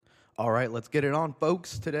All right, let's get it on,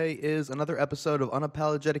 folks. Today is another episode of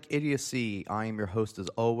Unapologetic Idiocy. I am your host, as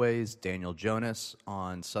always, Daniel Jonas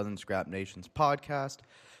on Southern Scrap Nation's podcast.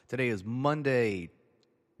 Today is Monday,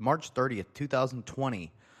 March 30th,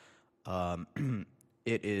 2020.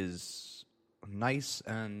 It is nice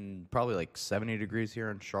and probably like 70 degrees here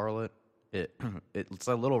in Charlotte. It's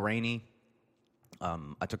a little rainy.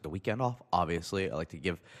 I took the weekend off, obviously. I like to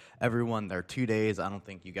give everyone their 2 days. I don't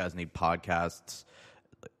think you guys need podcasts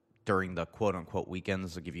during the quote-unquote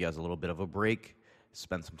weekends. I'll give you guys a little bit of a break,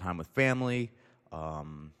 spend some time with family,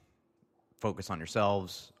 focus on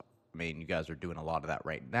yourselves. I mean, you guys are doing a lot of that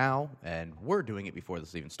right now, and we're doing it before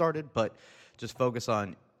this even started, but just focus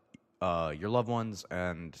on your loved ones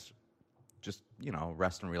and just,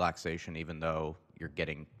 rest and relaxation, even though you're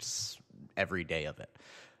getting every day of it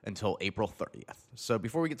until April 30th. So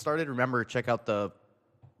before we get started, remember, check out the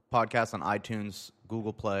podcast on iTunes,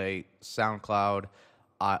 Google Play, SoundCloud.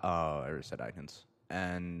 I already said iTunes,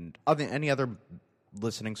 and any other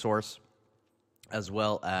listening source, as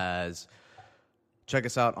well as check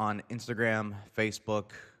us out on Instagram,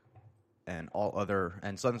 Facebook, and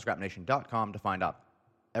SouthernScrapNation.com to find out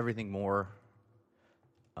everything more.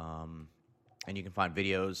 And you can find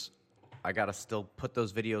videos. I gotta still put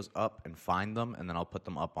those videos up and find them, and then I'll put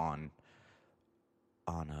them up on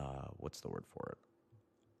what's the word for it?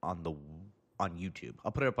 On YouTube.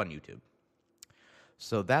 I'll put it up on YouTube.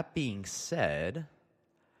 So that being said,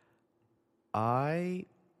 I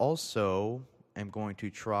also am going to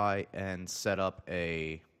try and set up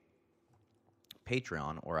a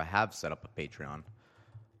Patreon, or I have set up a Patreon,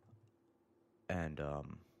 and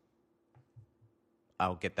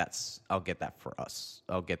I'll get that for us.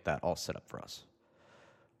 I'll get that all set up for us.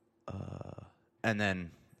 And then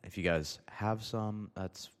if you guys have some,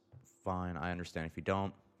 that's fine. I understand if you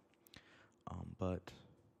don't. But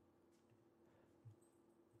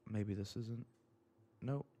maybe this isn't.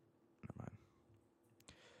 Nope. Never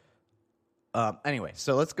mind. Anyway,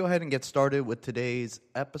 so let's go ahead and get started with today's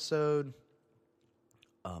episode.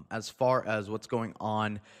 As far as what's going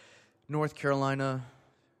on, North Carolina,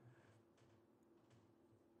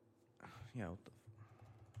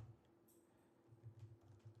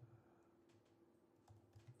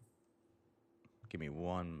 give me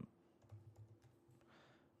one.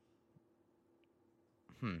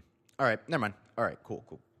 All right, never mind. All right,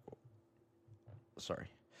 cool. Sorry.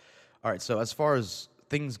 All right, so as far as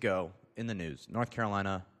things go in the news, North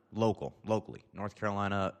Carolina, locally, North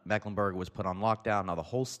Carolina, Mecklenburg was put on lockdown. Now the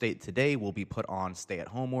whole state today will be put on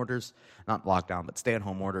stay-at-home orders. Not lockdown, but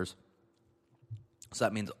stay-at-home orders. So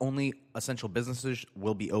that means only essential businesses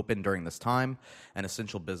will be open during this time, and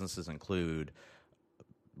essential businesses include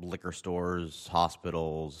liquor stores,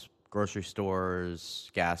 hospitals, grocery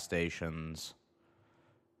stores, gas stations,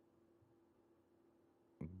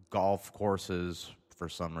 golf courses for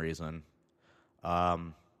some reason.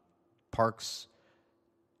 Parks,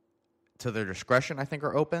 to their discretion, I think,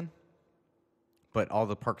 are open, but all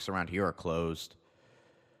the parks around here are closed.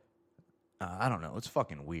 I don't know. It's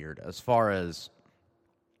fucking weird. As far as,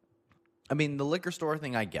 the liquor store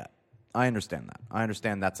thing, I get. I understand that. I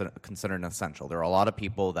understand that's considered an essential. There are a lot of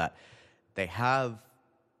people that they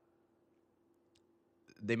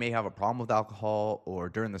may have a problem with alcohol, or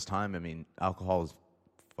during this time, alcohol is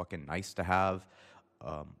fucking nice to have,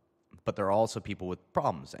 but there are also people with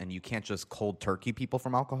problems, and you can't just cold turkey people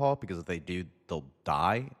from alcohol, because if they do, they'll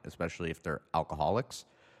die, especially if they're alcoholics.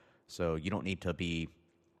 So you don't need to be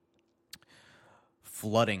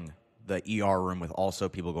flooding the ER room with also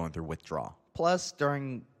people going through withdrawal. Plus,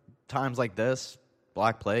 during times like this,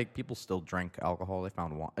 Black Plague, people still drink alcohol. They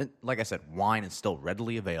found wine. Like I said, wine is still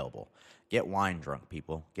readily available. Get wine drunk,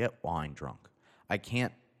 people. Get wine drunk. I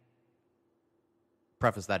can't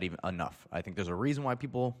preface that even enough. I think there's a reason why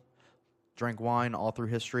people drank wine all through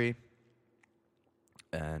history,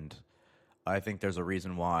 and I think there's a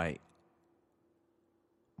reason why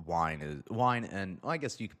wine, and I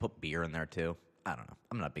guess you could put beer in there too. I don't know.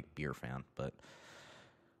 I'm not a big beer fan, but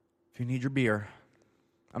if you need your beer.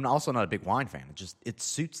 I'm also not a big wine fan. It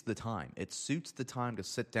suits the time. It suits the time to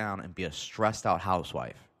sit down and be a stressed out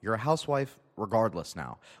housewife. You're a housewife regardless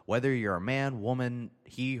now. Whether you're a man, woman,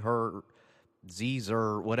 he, her,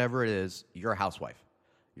 Zer, whatever it is, you're a housewife.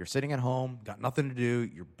 You're sitting at home, got nothing to do,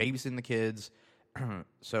 you're babysitting the kids.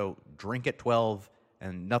 So drink at 12,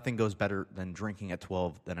 and nothing goes better than drinking at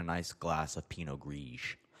 12 than a nice glass of Pinot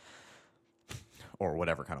Grigio. Or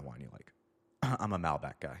whatever kind of wine you like. I'm a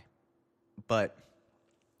Malbec guy. But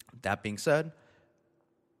that being said,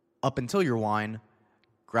 up until your wine,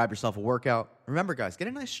 grab yourself a workout. Remember, guys, get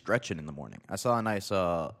a nice stretch in the morning. I saw a nice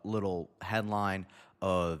little headline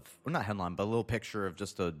of, or not headline, but a little picture of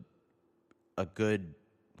just a a good,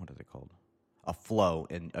 what are they called? A flow,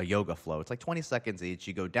 in a yoga flow. It's like 20 seconds each.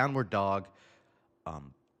 You go downward dog,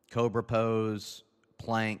 cobra pose,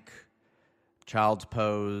 plank, child's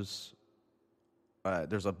pose.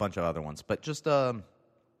 There's a bunch of other ones, but just do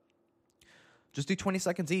 20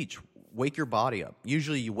 seconds each. Wake your body up.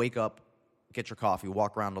 Usually you wake up, get your coffee,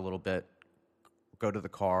 walk around a little bit, go to the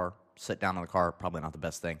car, sit down in the car, probably not the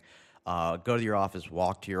best thing. Go to your office,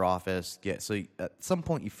 walk to your office. At some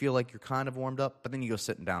point you feel like you're kind of warmed up, but then you go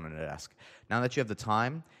sitting down at a desk. Now that you have the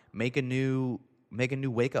time, make a new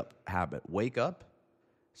wake up habit. Wake up,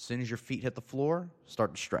 as soon as your feet hit the floor,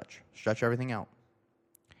 start to stretch. Stretch everything out.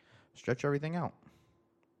 Stretch everything out.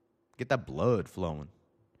 Get that blood flowing.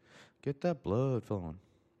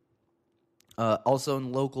 Also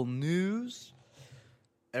in local news,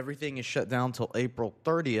 everything is shut down till April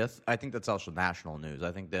 30th. I think that's also national news.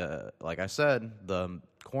 I think like I said, the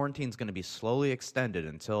quarantine's going to be slowly extended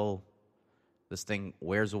until this thing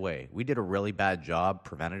wears away. We did a really bad job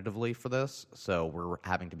preventatively for this, so we're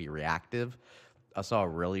having to be reactive. I saw a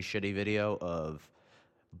really shitty video of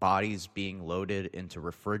bodies being loaded into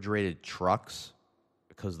refrigerated trucks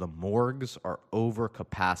because the morgues are over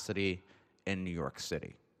capacity in New York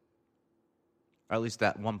City. Or at least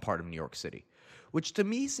that one part of New York City. Which to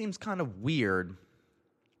me seems kind of weird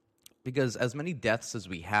because as many deaths as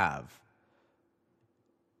we have,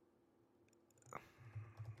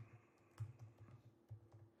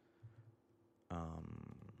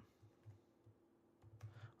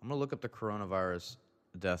 I'm going to look up the coronavirus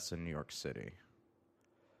deaths in New York City.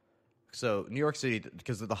 So New York City,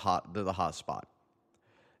 because they're the hot spot.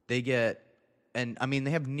 They get, and I mean, they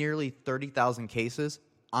have nearly 30,000 cases.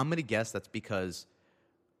 I'm going to guess that's because,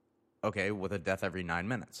 okay, with a death every 9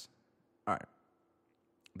 minutes. All right.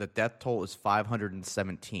 The death toll is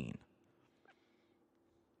 517.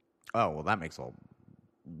 Oh, well, that makes a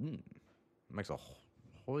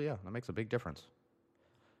big difference.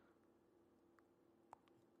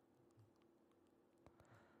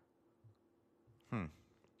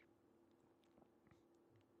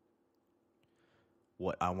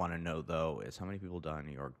 What I want to know, though, is how many people die in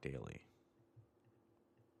New York daily?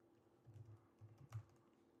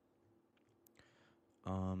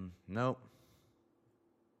 Nope.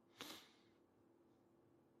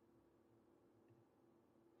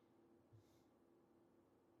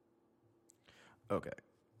 Okay.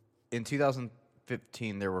 In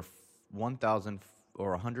 2015, there were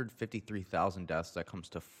 153,000 deaths. That comes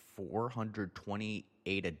to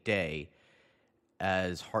 428 a day,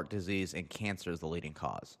 as heart disease and cancer is the leading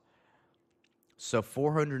cause. So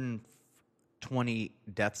 420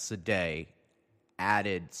 deaths a day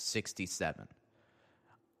added 67.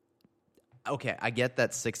 Okay, I get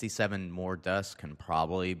that 67 more deaths can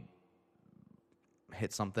probably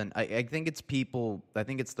hit something. I think it's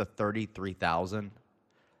the 33,000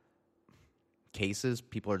 cases.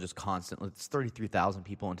 People are just constantly, it's 33,000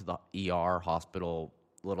 people into the ER, hospital,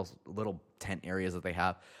 little tent areas that they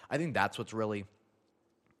have. I think that's what's really,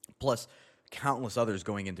 plus countless others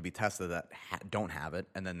going in to be tested that don't have it,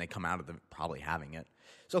 and then they come out of them probably having it.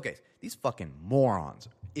 So, okay, these fucking morons.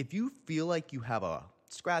 If you feel like you have a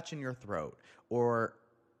scratch in your throat, or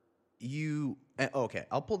okay,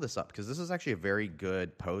 I'll pull this up because this is actually a very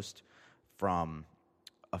good post from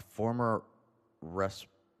a former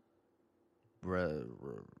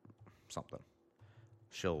something.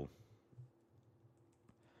 She'll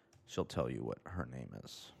tell you what her name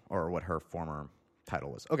is or what her former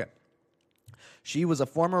title was. Okay. She was a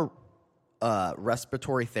former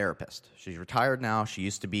respiratory therapist. She's retired now. She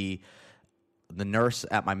used to be the nurse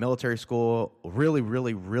at my military school. Really,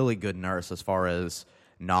 really, really good nurse as far as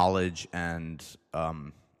knowledge, and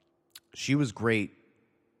she was great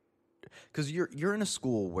because you're in a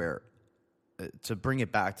school where, to bring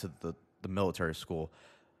it back to the military school,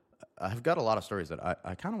 I've got a lot of stories that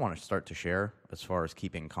I kind of want to start to share as far as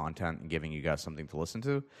keeping content and giving you guys something to listen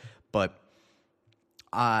to. But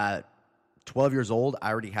 12 years old,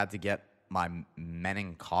 I already had to get my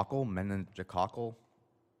meningococcal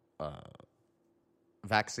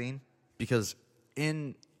vaccine because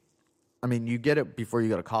you get it before you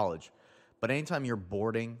go to college, but anytime you're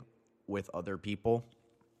boarding with other people,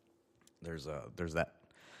 there's a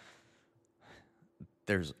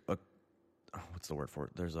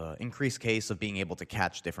increased case of being able to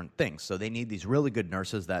catch different things. So they need these really good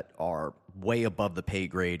nurses that are way above the pay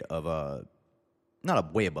grade of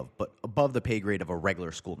above the pay grade of a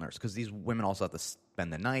regular school nurse, because these women also have to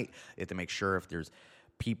spend the night. They have to make sure if there's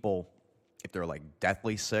people, if they're like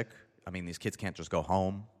deathly sick. I mean, these kids can't just go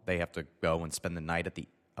home. They have to go and spend the night at the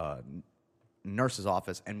nurse's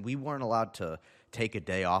office, and we weren't allowed to take a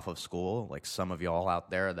day off of school, like some of y'all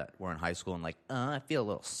out there that were in high school and like, I feel a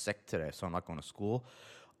little sick today, so I'm not going to school.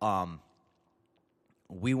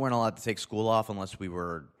 We weren't allowed to take school off unless we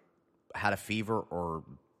had a fever or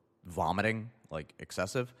vomiting, like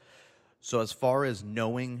excessive. So as far as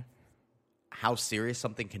knowing how serious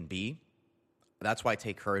something can be, that's why I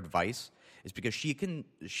take her advice, is because she could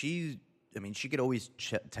always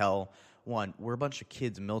tell, one, we're a bunch of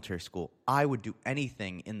kids in military school. I would do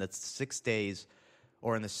anything in the 6 days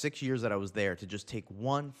or in the 6 years that I was there to just take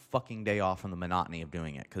one fucking day off from the monotony of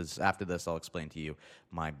doing it. Because after this, I'll explain to you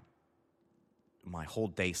my whole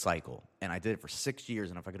day cycle. And I did it for 6 years,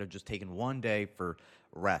 and if I could have just taken one day for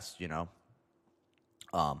rest,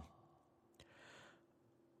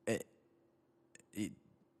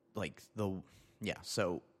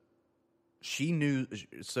 so she knew,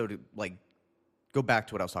 so to, like, go back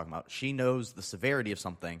to what I was talking about, she knows the severity of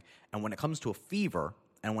something, and when it comes to a fever,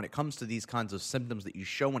 and when it comes to these kinds of symptoms that you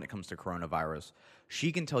show when it comes to coronavirus,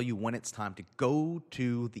 she can tell you when it's time to go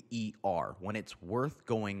to the ER, when it's worth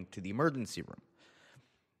going to the emergency room.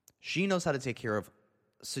 She knows how to take care of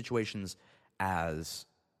situations as,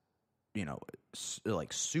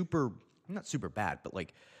 like not super bad, but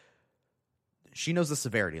like, she knows the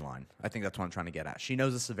severity line. I think that's what I'm trying to get at. She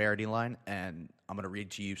knows the severity line, and I'm going to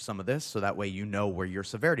read to you some of this so that way you know where your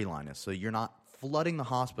severity line is. So you're not flooding the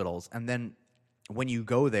hospitals, and then when you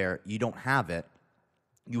go there, you don't have it.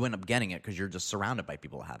 You end up getting it because you're just surrounded by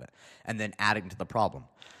people that have it, and then adding to the problem.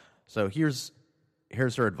 So here's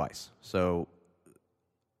her advice. So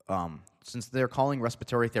since they're calling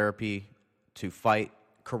respiratory therapy to fight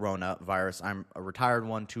coronavirus, I'm a retired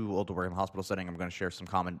one, too old to work in the hospital setting. I'm going to share some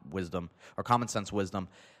common sense wisdom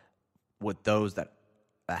with those that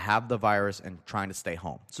have the virus and trying to stay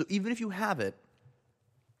home. So even if you have it,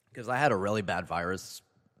 because I had a really bad virus,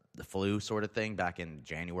 the flu sort of thing back in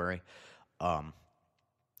January, and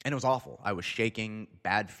it was awful. I was shaking,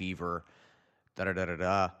 bad fever,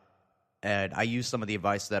 and I used some of the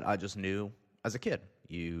advice that I just knew as a kid.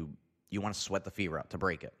 You want to sweat the fever out to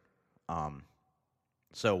break it.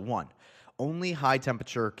 So, 1, only high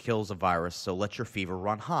temperature kills a virus, so let your fever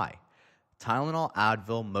run high. Tylenol,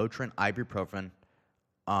 Advil, Motrin, ibuprofen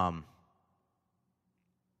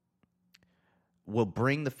will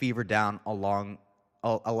bring the fever down allowing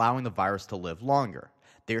the virus to live longer.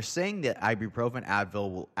 They're saying that ibuprofen,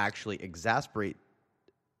 Advil will actually exacerbate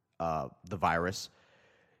the virus,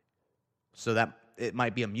 so that it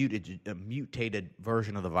might be a mutated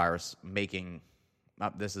version of the virus, making...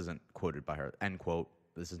 this isn't quoted by her, end quote.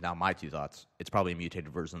 This is now my 2 thoughts. It's probably a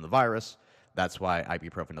mutated version of the virus. That's why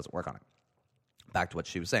ibuprofen doesn't work on it. Back to what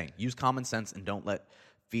she was saying. Use common sense and don't let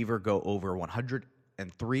fever go over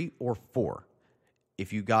 103 or 4.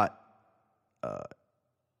 If you got...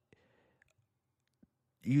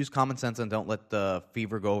 use common sense and don't let the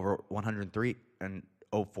fever go over 103 and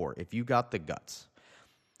 04 if you got the guts.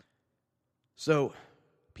 So,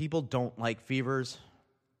 people don't like fevers,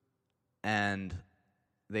 and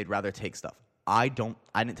they'd rather take stuff. I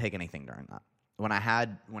didn't take anything during that. When I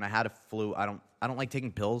had a flu, I don't like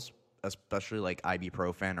taking pills, especially like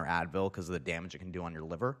ibuprofen or Advil, because of the damage it can do on your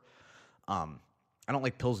liver. I don't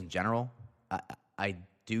like pills in general. I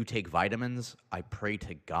do take vitamins. I pray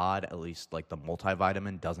to God at least like the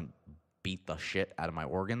multivitamin doesn't beat the shit out of my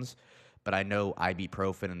organs. But I know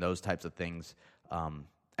ibuprofen and those types of things. And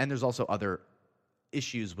there's also other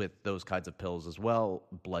issues with those kinds of pills as well,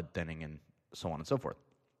 blood thinning and so on and so forth.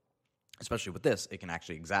 Especially with this, it can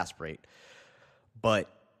actually exacerbate. But,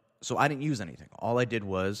 so I didn't use anything. All I did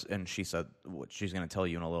was, and she said what she's going to tell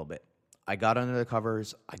you in a little bit, I got under the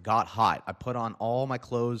covers, I got hot. I put on all my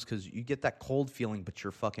clothes because you get that cold feeling, but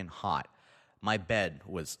you're fucking hot. My bed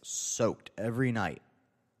was soaked every night.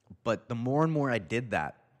 But the more and more I did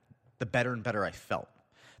that, the better and better I felt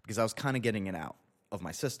because I was kind of getting it out of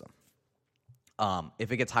my system.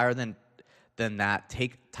 If it gets higher than that,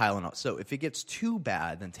 take Tylenol. So if it gets too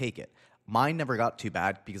bad, then take it. Mine never got too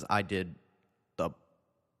bad because I did the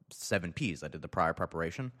 7 Ps. I did the prior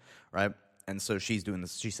preparation, right? And so she's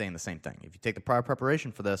saying the same thing. If you take the prior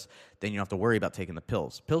preparation for this, then you don't have to worry about taking the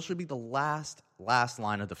pills. Pills should be the last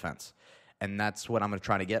line of defense. And that's what I'm going to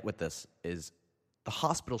try to get with this is the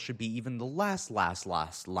hospital should be even the last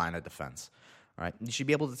line of defense, right? You should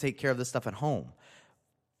be able to take care of this stuff at home.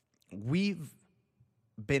 We've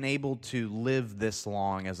been able to live this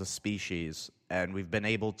long as a species, and we've been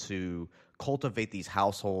able to cultivate these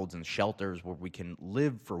households and shelters where we can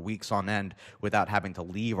live for weeks on end without having to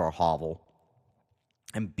leave our hovel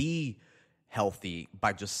and be healthy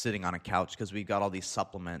by just sitting on a couch because we've got all these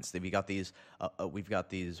supplements, we've got these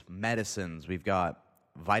medicines, we've got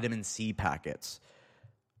vitamin C packets.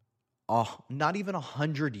 Not even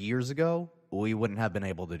 100 years ago, we wouldn't have been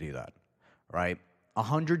able to do that, right?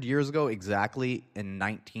 100 years ago, exactly in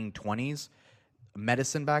 1920s,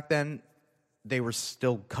 medicine back then, they were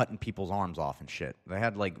still cutting people's arms off and shit. They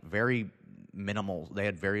had like very minimal, they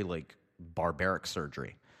had very like barbaric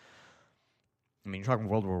surgery. I mean, you're talking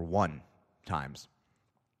World War I times.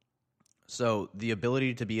 So the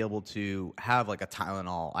ability to be able to have like a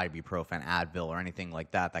Tylenol, ibuprofen, Advil, or anything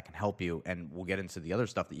like that that can help you, and we'll get into the other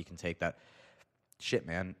stuff that you can take that, shit,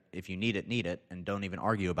 man, if you need it, and don't even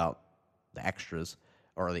argue about the extras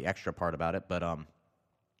or the extra part about it. But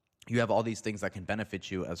you have all these things that can benefit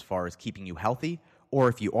you as far as keeping you healthy, or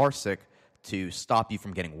if you are sick, to stop you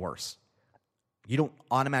from getting worse. You don't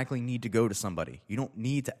automatically need to go to somebody. You don't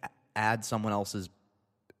need to add someone else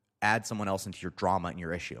into your drama and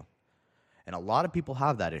your issue. And a lot of people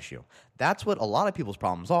have that issue. That's what a lot of people's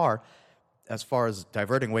problems are, as far as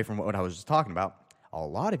diverting away from what I was just talking about. A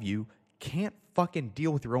lot of you can't fucking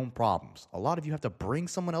deal with your own problems. A lot of you have to bring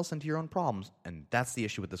someone else into your own problems, and that's the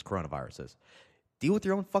issue with this coronavirus is. Deal with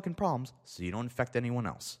your own fucking problems so you don't infect anyone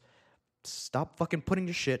else. Stop fucking putting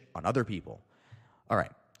your shit on other people. All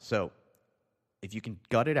right, so if you can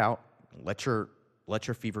gut it out, let your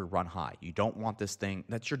fever run high. You don't want this thing.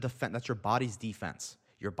 That's your defense. That's your body's defense.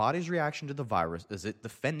 Your body's reaction to the virus is it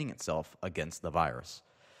defending itself against the virus.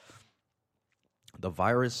 The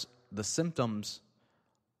virus, the symptoms,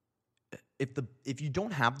 if you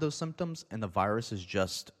don't have those symptoms and the virus is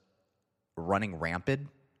just running rampant,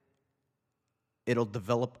 it'll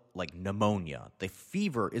develop like pneumonia. The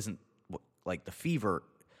fever isn't like the fever.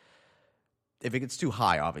 If it gets too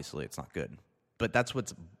high, obviously it's not good. But that's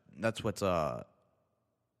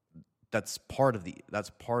part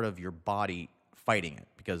of your body fighting it,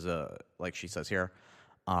 because like she says here,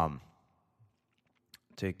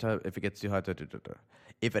 take time if it gets too hot.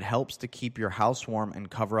 If it helps to keep your house warm and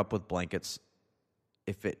cover up with blankets,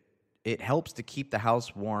 if it helps to keep the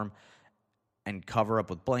house warm and cover up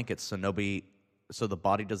with blankets, so the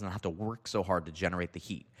body doesn't have to work so hard to generate the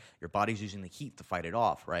heat. Your body's using the heat to fight it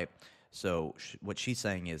off, right? So what she's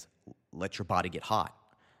saying is, let your body get hot.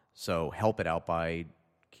 So help it out by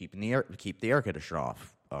keep the air conditioner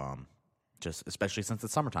off. Just especially since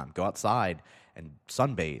it's summertime, go outside and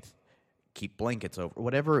sunbathe. Keep blankets over,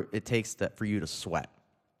 whatever it takes for you to sweat.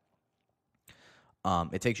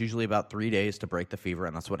 It takes usually about 3 days to break the fever,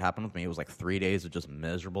 and that's what happened with me. It was like 3 days of just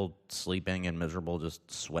miserable sleeping and miserable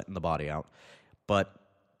just sweating the body out. But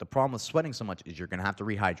the problem with sweating so much is you're going to have to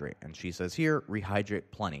rehydrate. And she says here,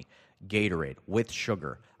 rehydrate plenty. Gatorade with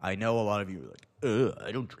sugar. I know a lot of you are like, ugh,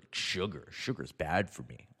 I don't drink sugar. Sugar's bad for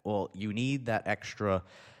me. Well, you need that extra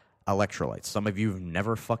electrolytes. Some of you have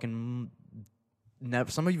never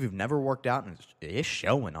worked out, and it's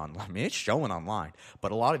showing online. I mean, it's showing online.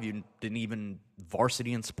 But a lot of you didn't even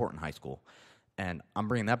varsity in sport in high school. And I'm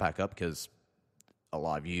bringing that back up because a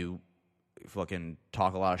lot of you fucking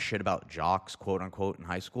talk a lot of shit about jocks, quote unquote, in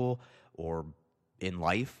high school or in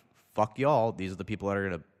life. Fuck y'all. These are the people that are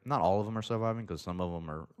gonna. Not all of them are surviving, because some of them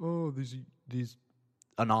are these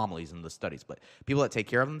anomalies in the studies. But people that take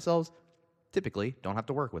care of themselves typically don't have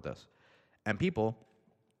to work with this. And people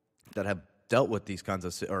that have dealt with these kinds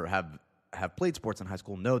of, or have played sports in high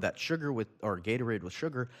school, know that Gatorade with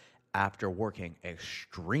sugar, after working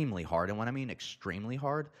extremely hard, and when I mean extremely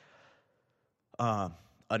hard,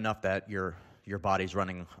 enough that your body's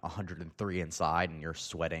running 103 inside and you're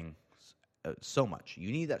sweating so much.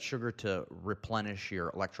 You need that sugar to replenish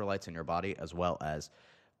your electrolytes in your body, as well as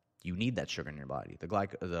you need that sugar in your body,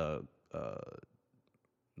 the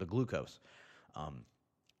glucose.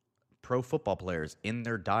 Pro football players in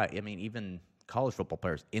their diet, I mean, even college football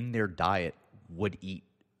players in their diet would eat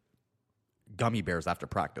gummy bears after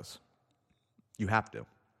practice. You have to.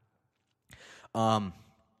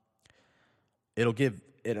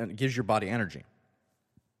 It gives your body energy.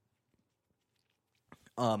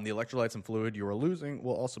 The electrolytes and fluid you are losing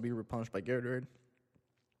will also be replenished by Gatorade.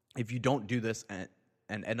 If you don't do this and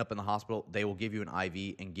end up in the hospital, they will give you an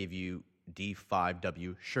IV and give you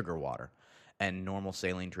D5W sugar water and normal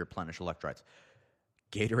saline to replenish electrolytes.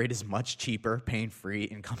 Gatorade is much cheaper, pain-free,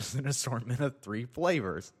 and comes in an assortment of 3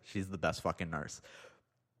 flavors. She's the best fucking nurse.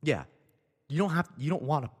 Yeah. You don't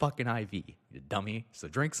want a fucking IV, you dummy. So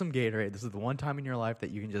drink some Gatorade. This is the one time in your life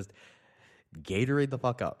that you can just Gatorade the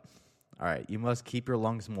fuck up. All right. You must keep your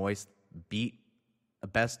lungs moist.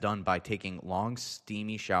 Best done by taking long,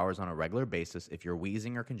 steamy showers on a regular basis. If you're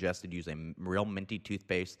wheezing or congested, use a real minty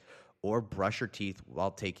toothpaste, or brush your teeth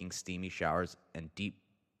while taking steamy showers and deep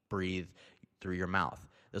breathe through your mouth.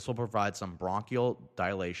 This will provide some bronchial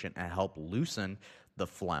dilation and help loosen the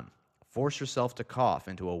phlegm. Force yourself to cough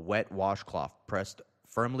into a wet washcloth pressed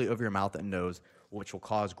firmly over your mouth and nose, which will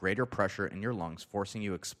cause greater pressure in your lungs, forcing you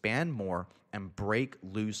to expand more and break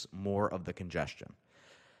loose more of the congestion.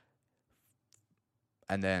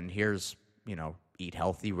 And then here's, eat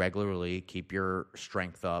healthy regularly, keep your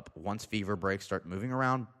strength up. Once fever breaks, start moving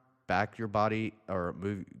around back your body, or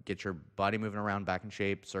get your body moving around back in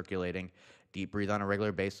shape, circulating. Deep breathe on a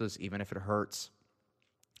regular basis, even if it hurts.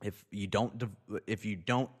 If you don't,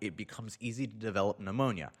 it becomes easy to develop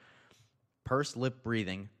pneumonia. Pursed lip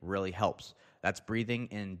breathing really helps. That's breathing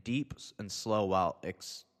in deep and slow while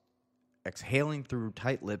exhaling through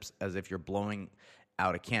tight lips as if you're blowing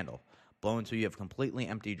out a candle. Blow until you have completely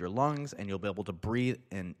emptied your lungs, and you'll be able to breathe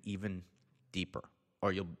in even deeper,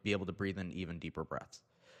 or you'll be able to breathe in even deeper breaths.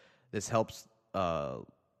 This helps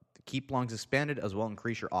keep lungs expanded as well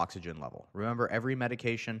increase your oxygen level. Remember, every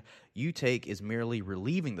medication you take is merely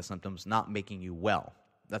relieving the symptoms, not making you well.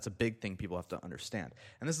 That's a big thing people have to understand.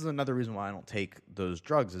 And this is another reason why I don't take those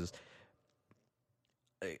drugs is,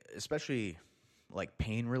 especially like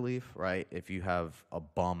pain relief, right? If you have a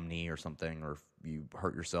bum knee or something, or if you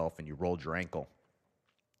hurt yourself and you rolled your ankle,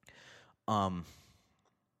 the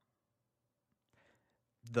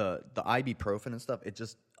ibuprofen and stuff, it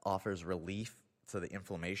just offers relief to the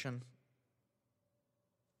inflammation.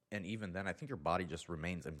 And even then, I think your body just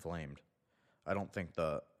remains inflamed. I don't think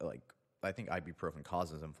I think ibuprofen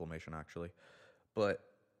causes inflammation, actually. But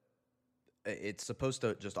it's supposed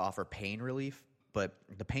to just offer pain relief, but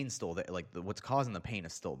the pain's still there. Like, what's causing the pain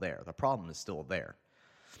is still there. The problem is still there.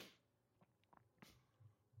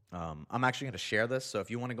 I'm actually going to share this, so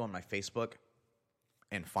if you want to go on my Facebook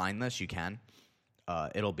and find this, you can.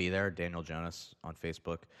 It'll be there, Daniel Jonas on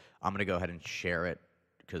Facebook. I'm going to go ahead and share it,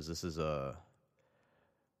 because this is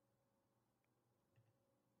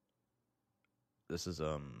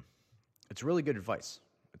it's really good advice.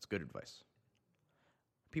 It's good advice.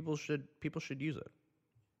 People should use it.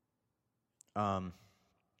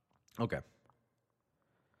 Okay.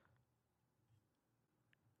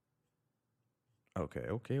 Okay.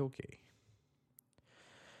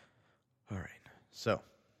 All right. So,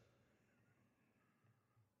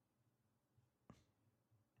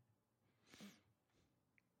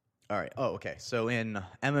 all right. Oh, okay. So in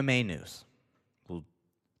MMA news, we'll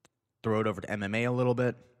throw it over to MMA a little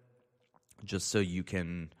bit, just so you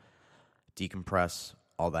can decompress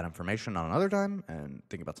all that information on another time and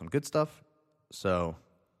think about some good stuff. So,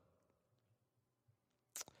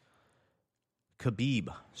 Khabib,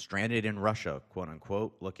 stranded in Russia, quote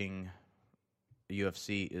unquote, looking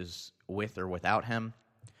UFC is with or without him.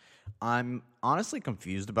 I'm honestly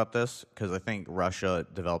confused about this, because I think Russia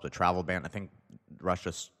developed a travel ban. I think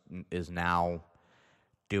Russia is now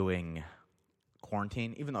doing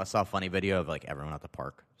quarantine, even though I saw a funny video of like everyone at the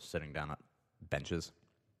park sitting down at benches.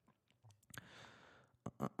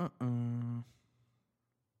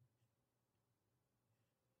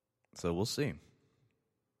 So we'll see.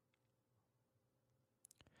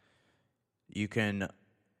 You can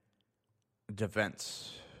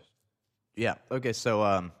defense. Yeah. Okay.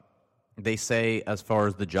 So they say, as far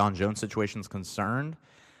as the John Jones situation is concerned,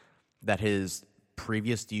 that his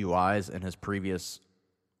previous DUIs and his previous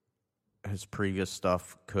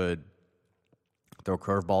stuff could throw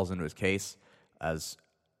curveballs into his case, as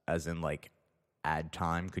in like add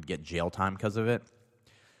time, could get jail time because of it.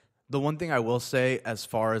 The one thing I will say, as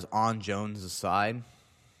far as on Jones' side,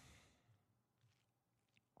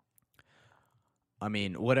 I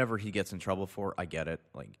mean, whatever he gets in trouble for, I get it.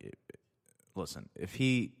 Like, listen, if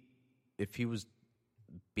he was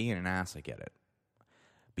being an ass, I get it.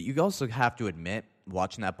 But you also have to admit,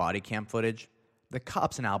 watching that body cam footage, the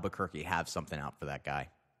cops in Albuquerque have something out for that guy.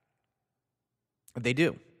 They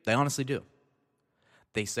do. They honestly do.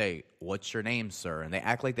 They say, "What's your name, sir?" And they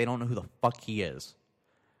act like they don't know who the fuck he is.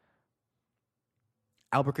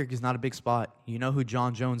 Albuquerque is not a big spot. You know who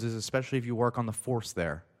John Jones is, especially if you work on the force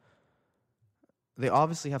there. They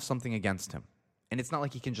obviously have something against him. And it's not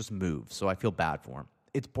like he can just move, so I feel bad for him.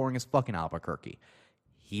 It's boring as fuck in Albuquerque.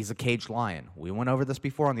 He's a caged lion. We went over this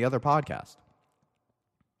before on the other podcast.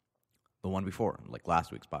 The one before, like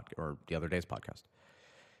last week's podcast, or the other day's podcast.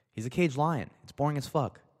 He's a caged lion. It's boring as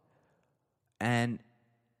fuck. And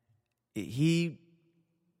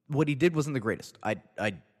what he did wasn't the greatest. I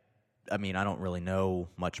mean, I don't really know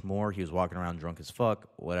much more. He was walking around drunk as fuck,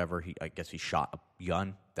 whatever. I guess he shot a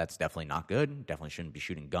gun. That's definitely not good. Definitely shouldn't be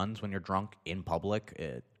shooting guns when you're drunk in public.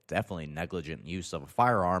 It's definitely negligent use of a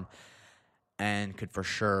firearm, and could for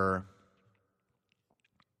sure,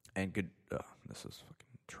 this is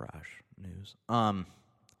fucking trash news. And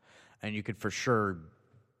you could for sure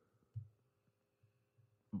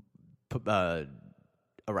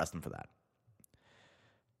arrest him for that.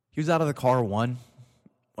 He was out of the car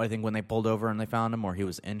I think when they pulled over and they found him, or he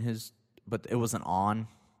was in his, but it wasn't on.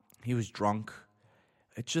 He was drunk.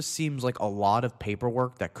 It just seems like a lot of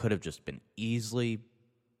paperwork that could have just been easily,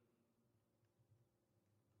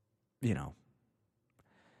 I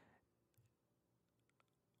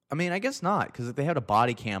mean, I guess not, because if they had a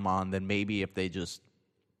body cam on, then maybe if they just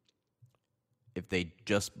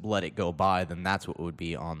let it go by, then that's what would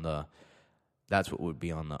be on the that's what would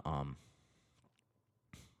be on the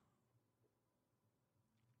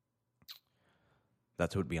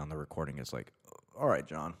that's what would be on the recording. It's like, all right,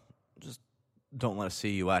 John, just don't let us see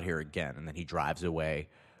you out here again. And then he drives away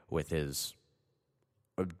with his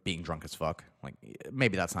being drunk as fuck. Like,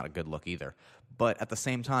 maybe that's not a good look either. But at the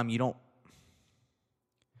same time, I don't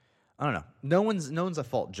know. No one's at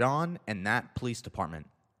fault. John and that police department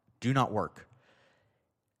do not work.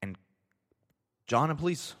 And John and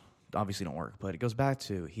police obviously don't work. But it goes back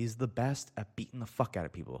to, he's the best at beating the fuck out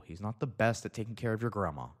of people. He's not the best at taking care of your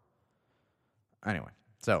grandma. Anyway,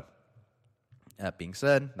 so that being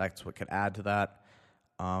said, that's what could add to that.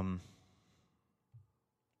 Other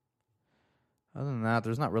than that,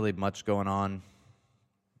 there's not really much going on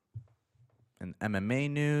in MMA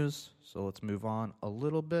news. So let's move on a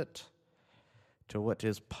little bit to what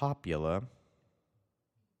is popular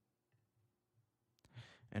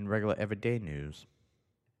in regular everyday news.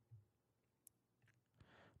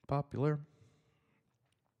 Popular.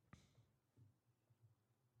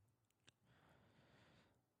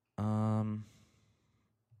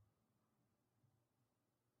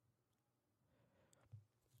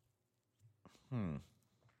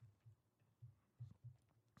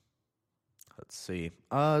 Let's see.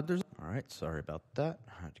 There's all right. Sorry about that.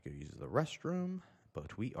 I had to go use the restroom,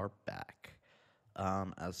 but we are back.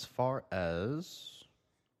 As far as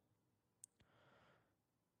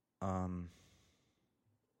I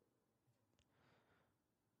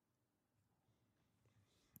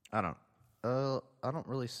don't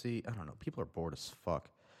really see. I don't know. People are bored as fuck.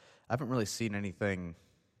 I haven't really seen anything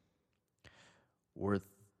worth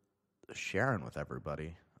sharing with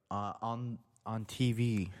everybody on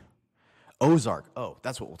TV. Ozark. Oh,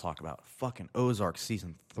 that's what we'll talk about. Fucking Ozark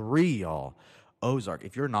season 3, y'all. Ozark.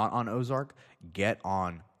 If you're not on Ozark, get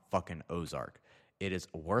on fucking Ozark. It is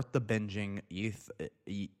worth the binging.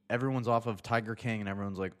 Everyone's off of Tiger King, and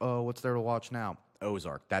everyone's like, "Oh, what's there to watch now?"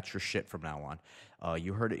 Ozark. That's your shit from now on.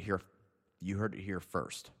 You heard it here. You heard it here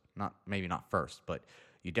first. Maybe not first, but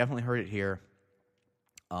you definitely heard it here.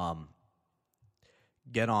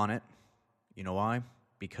 Get on it. You know why?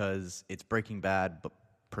 Because it's Breaking Bad, but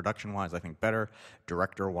production-wise, I think better.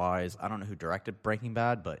 Director-wise, I don't know who directed Breaking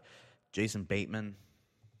Bad, but Jason Bateman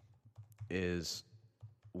is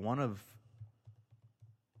one of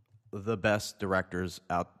the best director-actors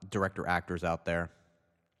out there.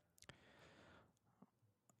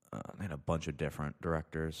 They had a bunch of different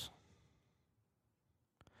directors.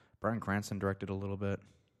 Bryan Cranston directed a little bit.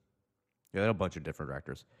 Yeah, they had a bunch of different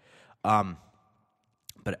directors.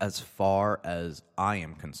 But as far as I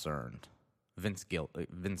am concerned, Vince Gilligan.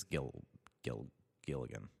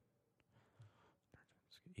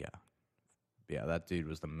 Yeah, that dude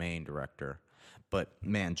was the main director. But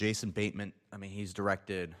man, Jason Bateman, I mean, he's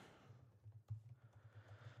directed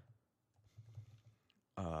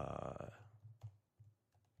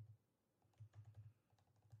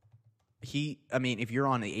if you're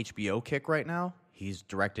on the HBO kick right now, he's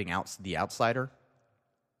directing The Outsider.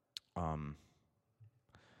 I'm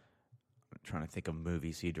trying to think of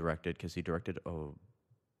movies he directed, because he directed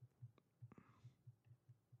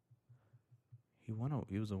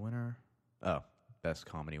he was a winner. Oh, best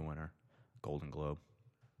comedy winner, Golden Globe.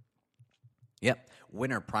 Yep,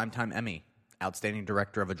 winner, Primetime Emmy, outstanding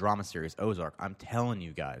director of a drama series, Ozark. I'm telling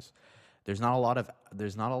you guys, there's not a lot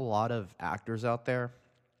of actors out there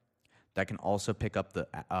that can also pick up the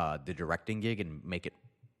directing gig and make it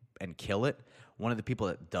and kill it. One of the people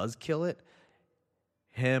that does kill it,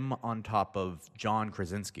 him on top of John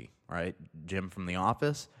Krasinski, right? Jim from The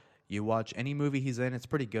Office. You watch any movie he's in, it's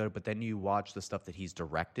pretty good, but then you watch the stuff that he's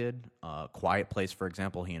directed. Quiet Place, for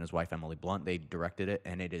example, he and his wife, Emily Blunt, they directed it,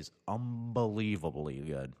 and it is unbelievably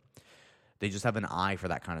good. They just have an eye for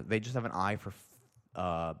that they just have an eye for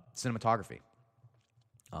cinematography.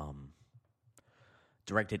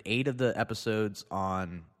 Directed 8 of the episodes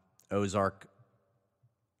on Ozark.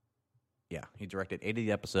 Yeah, he directed 8 of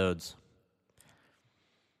the episodes.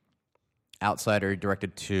 Outsider, he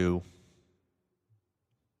directed 2.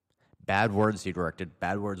 Bad Words, he directed.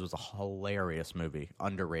 Bad Words was a hilarious movie.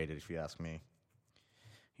 Underrated, if you ask me.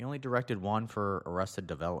 He only directed 1 for Arrested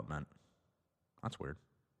Development. That's weird.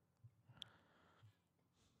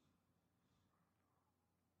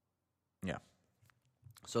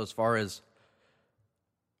 So as far as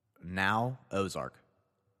now, Ozark,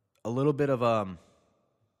 a little bit of a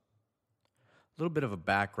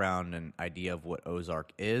background and idea of what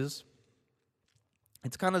Ozark is.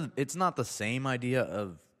 It's not the same idea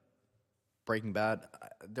of Breaking Bad.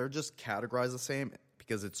 They're just categorized the same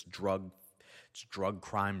because it's drug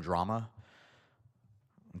crime drama.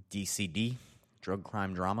 DCD, drug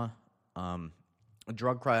crime drama. It's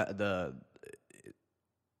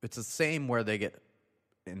the same where they get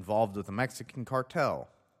involved with the Mexican cartel,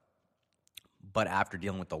 but after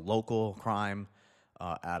dealing with the local crime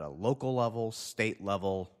at a local level, state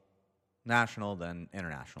level, national, then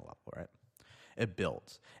international level, right? It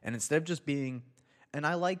builds. And instead of just being, and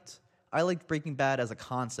I liked Breaking Bad as a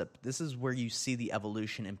concept. This is where you see the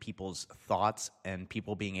evolution in people's thoughts and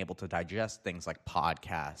people being able to digest things like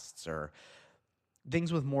podcasts or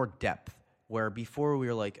things with more depth, where before we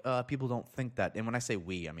were like, people don't think that. And when I say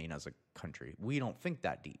we, I mean as a country. We don't think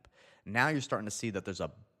that deep. Now you're starting to see that there's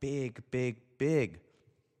a big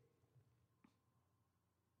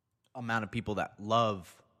number of people that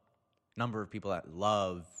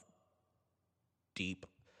love deep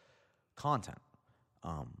content.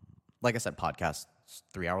 Like I said, podcasts,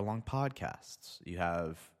 3-hour-long podcasts. You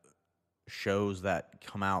have shows that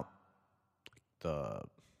come out,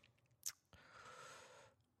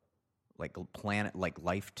 like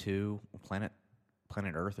Life 2, Planet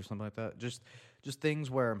Earth or something like that. Just things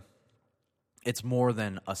where it's more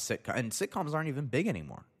than a sitcom. And sitcoms aren't even big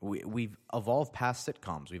anymore. We've evolved past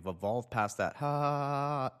sitcoms. We've evolved past that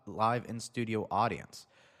live in-studio audience.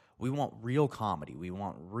 We want real comedy. We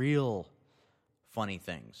want real funny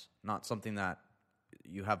things, not something that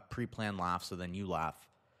you have pre-planned laughs so then you laugh.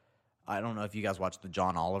 I don't know if you guys watched the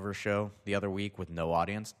John Oliver show the other week with no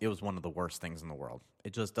audience. It was one of the worst things in the world.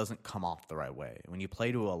 It just doesn't come off the right way. When you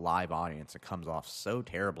play to a live audience, it comes off so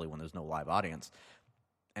terribly when there's no live audience,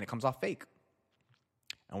 and it comes off fake.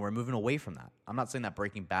 And we're moving away from that. I'm not saying that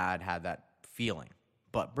Breaking Bad had that feeling,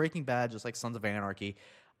 but Breaking Bad, just like Sons of Anarchy,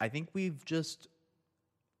 I think it's just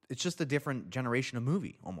a different generation of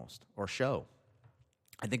movie almost, or show.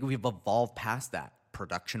 I think we've evolved past that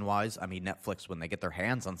production-wise. I mean, Netflix, when they get their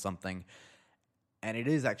hands on something, and it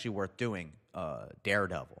is actually worth doing,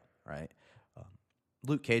 Daredevil, right?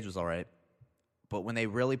 Luke Cage was all right, but when they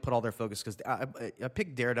really put all their focus, because I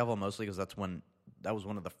picked Daredevil mostly because that was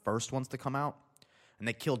one of the first ones to come out, and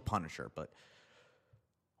they killed Punisher, but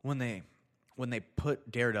when they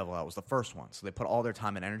put Daredevil out, it was the first one, so they put all their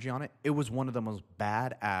time and energy on it. It was one of the most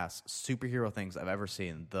badass superhero things I've ever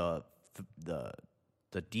seen. The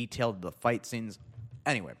detailed, the fight scenes.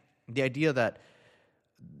 Anyway, the idea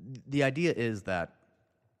is that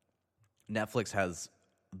Netflix has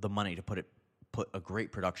the money to put a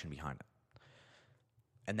great production behind it,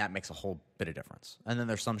 and that makes a whole bit of difference. And then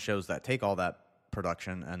there's some shows that take all that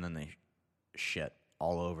production and then they shit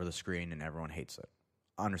all over the screen and everyone hates it.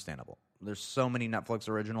 Understandable. There's so many Netflix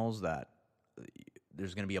originals that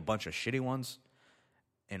there's going to be a bunch of shitty ones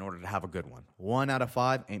in order to have a good one. 1 out of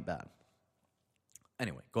 5 ain't bad.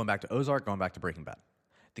 Anyway, going back to Ozark, going back to Breaking Bad.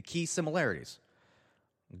 The key similarities.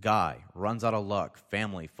 Guy runs out of luck,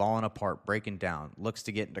 family falling apart, breaking down, looks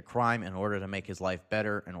to get into crime in order to make his life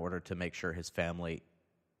better, in order to make sure his family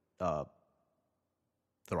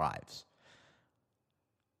thrives.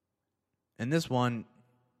 In this one,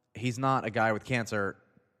 he's not a guy with cancer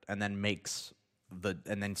and then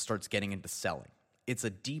starts getting into selling. It's a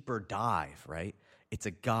deeper dive, right? It's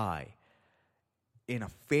a guy in a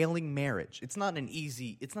failing marriage. It's not an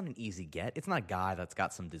easy get. It's not a guy that's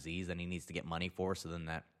got some disease that he needs to get money for, so then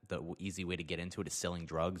the easy way to get into it is selling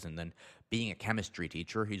drugs, and then being a chemistry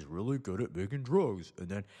teacher, he's really good at making drugs. And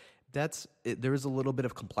then there is a little bit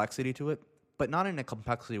of complexity to it, but not in a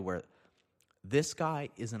complexity where this guy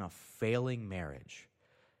is in a failing marriage.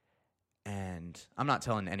 And I'm not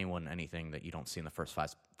telling anyone anything that you don't see in the first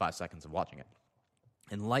five seconds of watching it.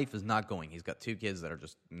 And life is not going. He's got 2 kids that are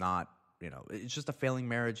just not, it's just a failing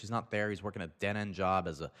marriage. He's not there. He's working a dead-end job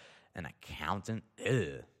as an accountant.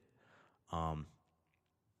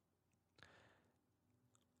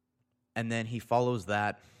 And then he follows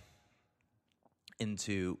that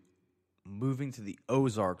into moving to the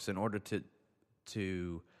Ozarks in order to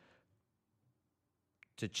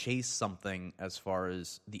chase something as far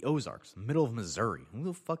as the Ozarks, middle of Missouri. Who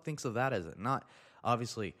the fuck thinks of that as it? Not,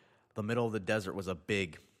 obviously, the middle of the desert was a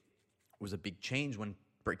big change when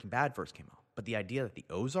Breaking Bad first came out. But the idea that the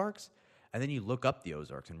Ozarks, and then you look up the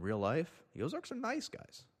Ozarks in real life, the Ozarks are nice,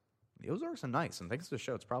 guys. The Ozarks are nice, and thanks to the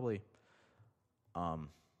show, it's probably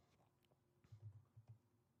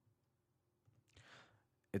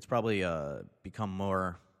become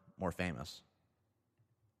more famous.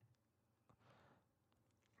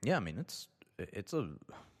 Yeah, I mean it's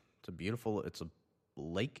a beautiful, it's a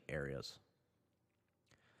lake areas,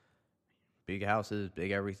 big houses,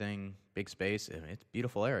 big everything, big space. I mean, it's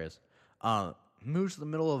beautiful areas. Moves to the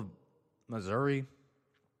middle of Missouri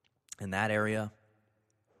in that area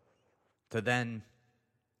to then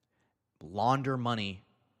launder money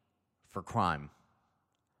for crime.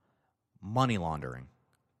 Money laundering.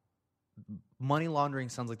 Money laundering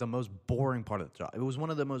sounds like the most boring part of the job. It was one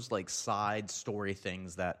of the most like side story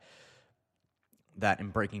things that in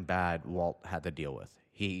Breaking Bad Walt had to deal with.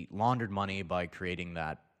 He laundered money by creating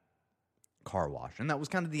that car wash, and that was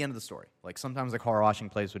kind of the end of the story. Like sometimes the car washing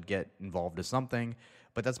place would get involved in something,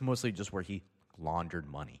 but that's mostly just where he laundered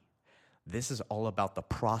money. This is all about the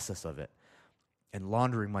process of it and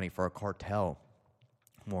laundering money for a cartel,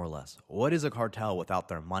 more or less. What is a cartel without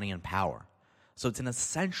their money and power? So it's an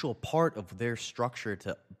essential part of their structure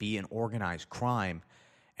to be an organized crime,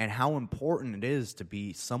 and how important it is to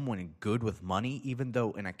be someone good with money, even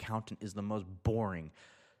though an accountant is the most boring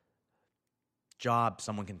job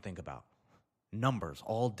someone can think about. Numbers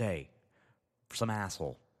all day for some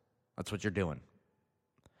asshole. That's what you're doing.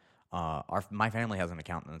 My family has an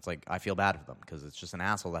accountant. It's like I feel bad for them because it's just an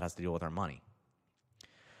asshole that has to deal with our money.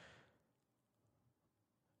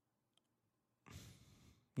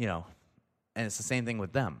 You know, and it's the same thing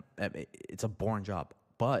with them. It's a boring job.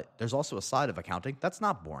 But there's also a side of accounting that's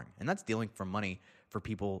not boring, and that's dealing for money for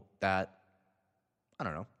people that, I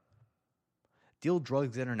don't know, deal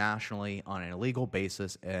drugs internationally on an illegal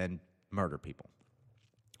basis and murder people.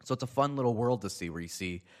 So it's a fun little world to see where you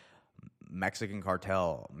see Mexican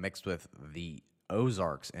cartel mixed with the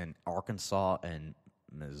Ozarks and Arkansas and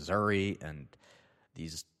Missouri and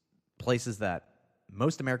these places that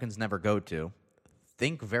most Americans never go to,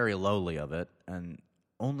 think very lowly of it, and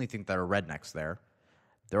only think there are rednecks there.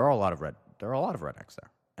 There are a lot of rednecks there,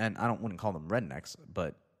 and wouldn't call them rednecks,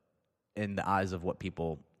 but in the eyes of what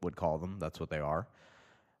people would call them, that's what they are.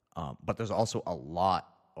 But there's also a lot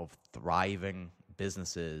of thriving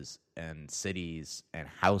businesses and cities and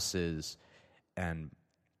houses, and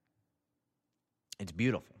it's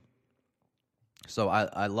beautiful. So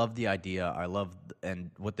I love the idea. I love and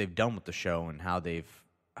what they've done with the show and how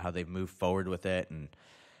they've moved forward with it, and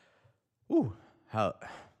how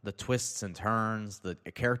the twists and turns, the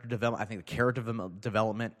character development. I think the character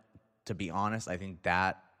development, to be honest, I think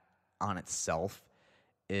that on itself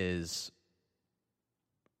is,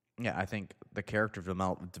 I think the character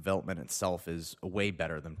development itself is way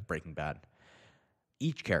better than Breaking Bad.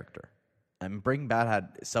 Each character. I mean, Breaking Bad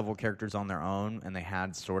had several characters on their own, and they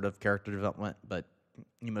had sort of character development, but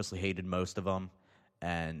you mostly hated most of them,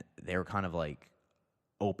 and they were kind of like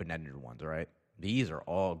open-ended ones, right? These are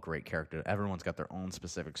all great characters. Everyone's got their own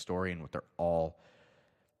specific story, and what they're all,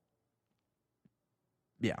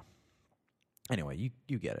 yeah. Anyway,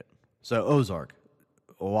 you get it. So Ozark,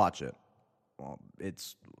 watch it. Well,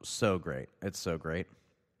 it's so great. It's so great.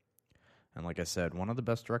 And like I said, one of the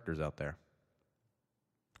best directors out there.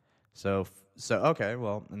 So okay,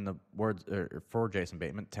 well, in the words for Jason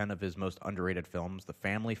Bateman, 10 of his most underrated films: The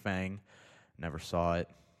Family, Fang, never saw it.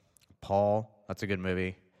 Paul, that's a good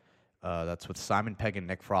movie. That's with Simon Pegg and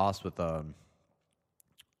Nick Frost with a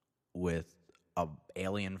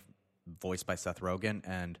alien voiced by Seth Rogen,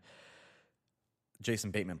 and Jason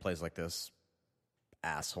Bateman plays like this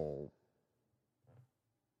asshole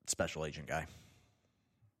special agent guy.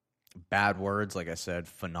 Bad Words, like I said,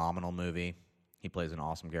 phenomenal movie. He plays an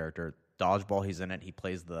awesome character. Dodgeball, he's in it. He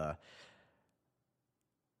plays the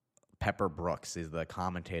Pepper Brooks. He's the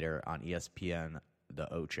commentator on ESPN,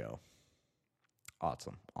 The Ocho.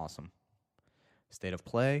 Awesome. State of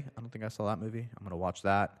Play, I don't think I saw that movie. I'm going to watch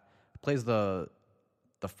that. He plays the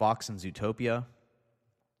fox in Zootopia.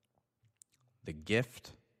 The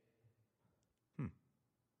Gift.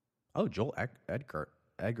 Oh, Joel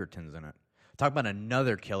Edgerton's in it. Talk about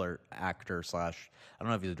another killer actor / I don't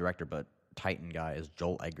know if he's a director, but Titan guy is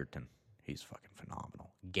Joel Edgerton. He's fucking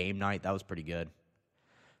phenomenal. Game Night, that was pretty good.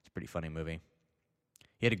 It's a pretty funny movie.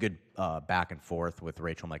 He had a good back and forth with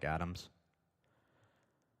Rachel McAdams.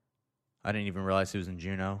 I didn't even realize he was in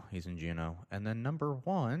Juno. He's in Juno. And then number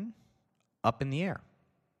 1, Up in the Air.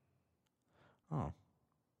 Oh.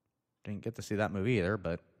 Didn't get to see that movie either,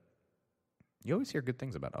 but you always hear good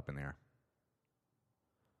things about Up in the Air.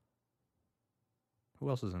 Who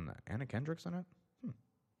else is in that? Anna Kendrick's in it?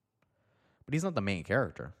 But he's not the main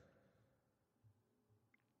character.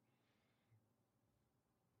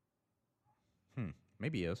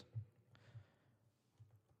 Maybe he is.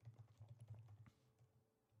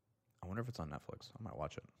 I wonder if it's on Netflix. I might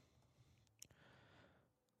watch it.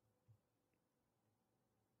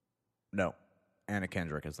 No. Anna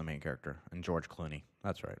Kendrick is the main character, and George Clooney.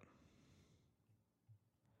 That's right. I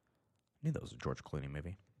knew that was a George Clooney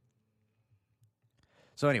movie.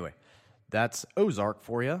 So anyway, that's Ozark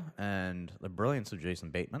for you, and the brilliance of Jason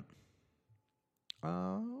Bateman. We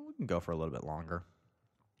can go for a little bit longer.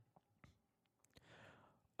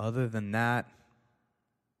 Other than that,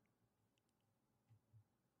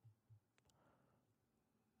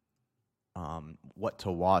 what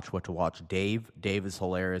to watch. Dave is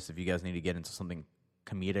hilarious. If you guys need to get into something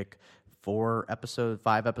comedic,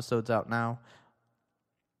 5 episodes out now.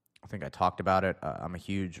 I think I talked about it. I'm a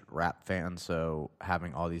huge rap fan, so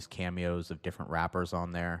having all these cameos of different rappers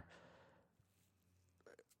on there.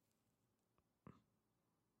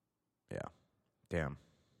 Yeah. Damn.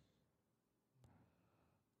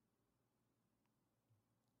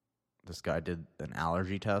 This guy did an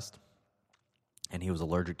allergy test, and he was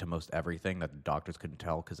allergic to most everything that the doctors couldn't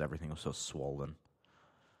tell because everything was so swollen.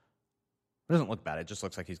 It doesn't look bad. It just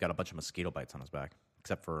looks like he's got a bunch of mosquito bites on his back,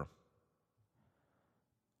 except for a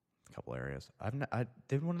couple areas. I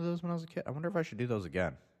did one of those when I was a kid. I wonder if I should do those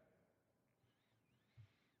again.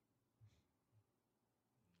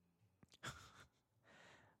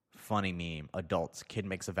 Funny meme. Adults. Kid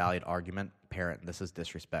makes a valid argument. Parent, this is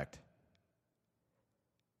disrespect.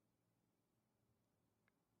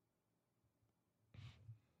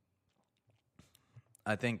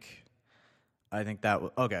 I think that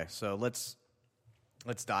okay. So let's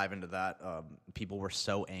dive into that. People were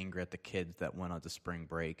so angry at the kids that went on to spring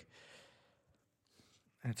break.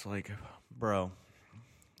 It's like, bro,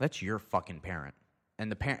 that's your fucking parent,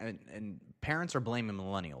 and parents are blaming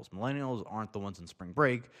millennials. Millennials aren't the ones in spring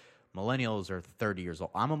break. Millennials are 30 years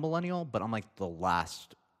old. I'm a millennial, but I'm like the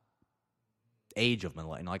last age of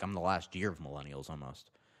millennial. Like I'm the last year of millennials almost.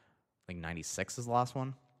 Like 96 is the last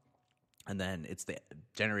one. And then it's the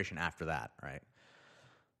generation after that, right?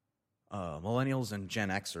 Millennials and Gen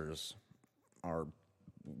Xers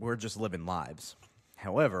we're just living lives.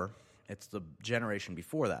 However, it's the generation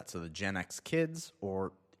before that. So the Gen X kids,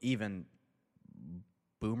 or even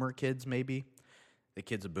boomer kids, maybe. The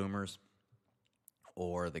kids of boomers,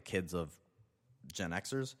 or the kids of Gen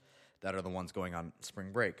Xers that are the ones going on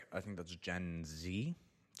spring break. I think that's Gen Z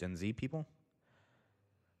people.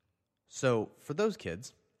 So for those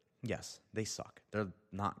kids, yes, they suck. They're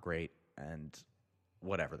not great, and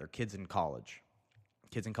whatever. They're kids in college.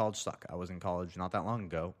 Kids in college suck. I was in college not that long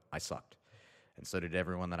ago. I sucked. And so did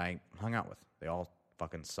everyone that I hung out with. They all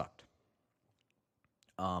fucking sucked.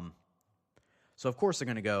 So of course they're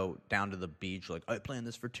going to go down to the beach like, I planned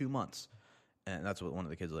this for 2 months. And that's what one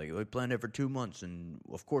of the kids was like, we planned it for 2 months, and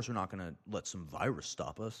of course we're not going to let some virus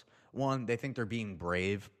stop us. One, they think they're being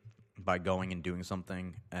brave by going and doing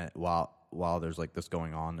something while there's like this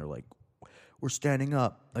going on. They're like, we're standing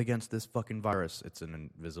up against this fucking virus. It's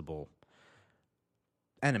an invisible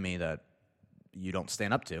enemy that you don't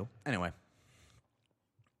stand up to. Anyway,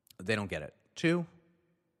 they don't get it. 2,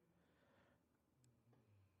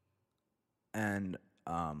 and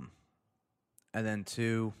then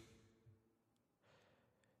 2,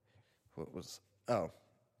 what was, oh,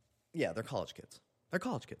 yeah, they're college kids. They're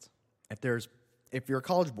college kids. If you're a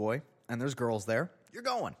college boy and there's girls there, you're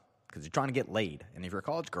going because you're trying to get laid. And if you're a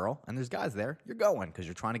college girl and there's guys there, you're going because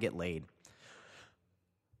you're trying to get laid.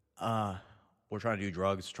 We're trying to do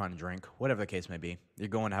drugs, trying to drink, whatever the case may be. You're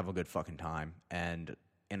going to have a good fucking time. And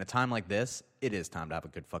in a time like this, it is time to have a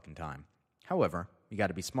good fucking time. However, you got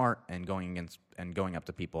to be smart, and going up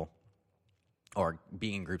to people or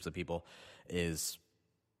being in groups of people is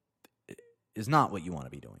not what you want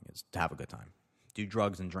to be doing. Is to have a good time. Do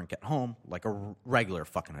drugs and drink at home like a regular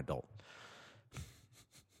fucking adult.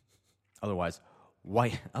 Otherwise,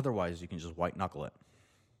 you can just white knuckle it.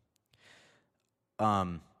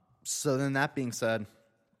 So then that being said,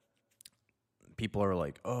 people are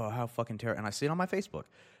like, oh, how fucking terrible. And I see it on my Facebook.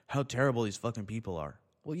 How terrible these fucking people are.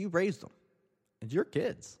 Well, you raised them. It's your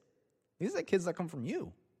kids. These are the kids that come from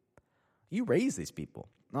you. You raised these people.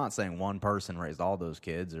 I'm not saying one person raised all those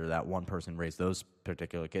kids or that one person raised those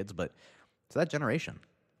particular kids, but it's that generation.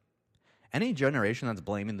 Any generation that's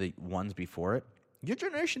blaming the ones before it, your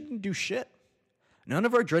generation didn't do shit. None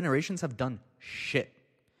of our generations have done shit.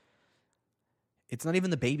 It's not even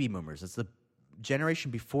the baby boomers. It's the generation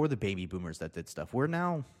before the baby boomers that did stuff. We're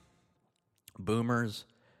now boomers,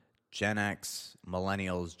 Gen X,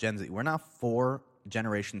 millennials, Gen Z. We're now 4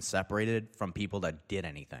 generations separated from people that did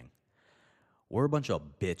anything. We're a bunch of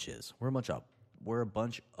bitches. We're a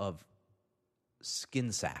bunch of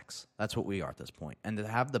skin sacks. That's what we are at this point. And to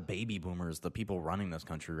have the baby boomers, the people running this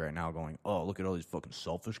country right now going, oh, look at all these fucking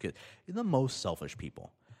selfish kids. You're the most selfish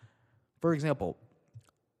people. For example,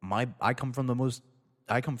 I come from the most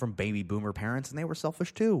I come from baby boomer parents, and they were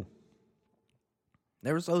selfish too.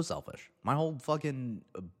 They were so selfish. My whole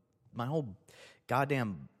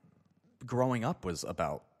goddamn growing up was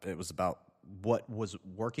about what was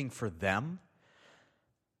working for them,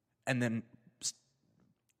 and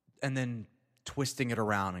then twisting it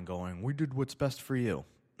around and going, we did what's best for you.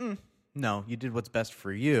 No, you did what's best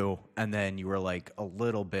for you, and then you were like a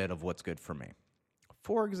little bit of what's good for me.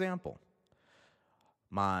 For example,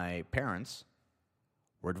 my parents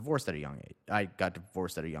were divorced at a young age. I got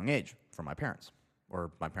divorced at a young age from my parents,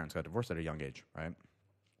 or my parents got divorced at a young age, right?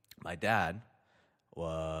 My dad,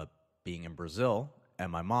 being in Brazil,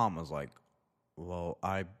 and my mom was like, well,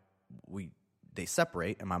 they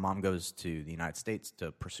separate, and my mom goes to the United States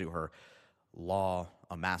to pursue her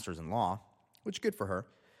a master's in law, which is good for her.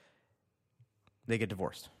 They get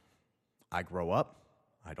divorced. I grow up.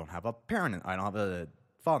 I don't have a parent. I don't have a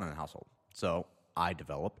father in the household. So I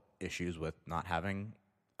develop issues with not having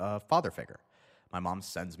a father figure. My mom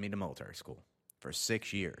sends me to military school for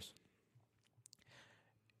 6 years.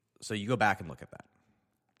 So you go back and look at that.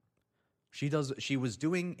 She was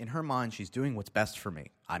doing, in her mind, she's doing what's best for me.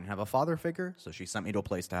 I didn't have a father figure, so she sent me to a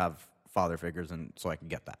place to have father figures, and so I could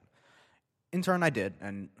get that. In turn, I did,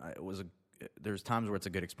 and there's times where it's a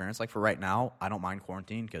good experience. Like for right now, I don't mind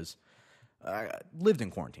quarantine because I lived in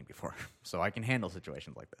quarantine before, so I can handle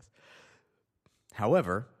situations like this.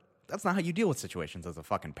 However, that's not how you deal with situations as a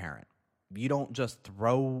fucking parent. You don't just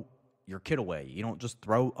throw your kid away. You don't just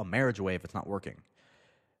throw a marriage away if it's not working.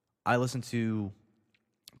 I listen to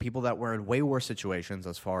people that were in way worse situations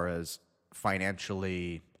as far as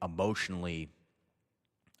financially, emotionally,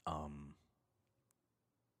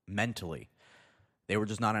 mentally. They were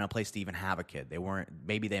just not in a place to even have a kid.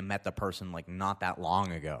 Maybe they met the person like not that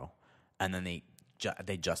long ago, and then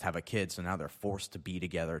they just have a kid, so now they're forced to be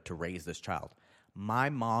together to raise this child. My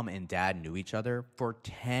mom and dad knew each other for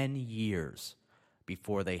 10 years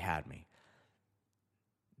before they had me.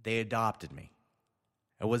 They adopted me.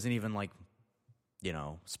 It wasn't even like,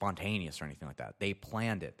 spontaneous or anything like that. They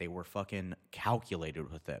planned it. They were fucking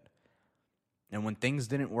calculated with it. And when things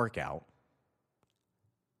didn't work out,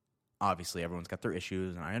 obviously everyone's got their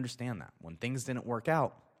issues, and I understand that. When things didn't work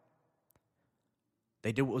out,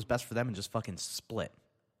 they did what was best for them and just fucking split.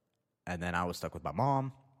 And then I was stuck with my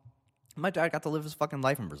mom. My dad got to live his fucking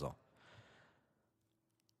life in Brazil.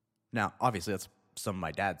 Now, obviously, that's some of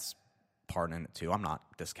my dad's part in it, too. I'm not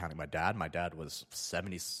discounting my dad. My dad was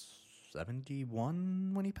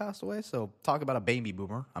 71 when he passed away, so talk about a baby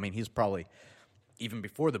boomer. I mean, he's probably even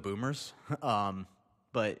before the boomers.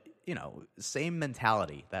 But, same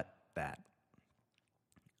mentality that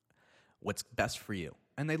what's best for you.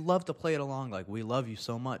 And they love to play it along like, we love you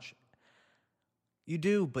so much. You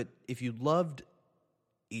do, but if you loved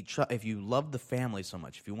the family so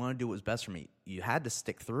much, if you want to do what was best for me, you had to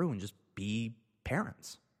stick through and just be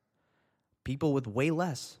parents. People with way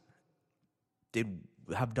less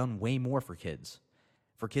have done way more for kids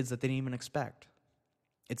that they didn't even expect.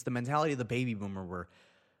 It's the mentality of the baby boomer where,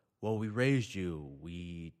 well, we raised you,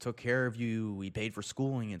 we took care of you, we paid for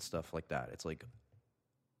schooling and stuff like that. It's like,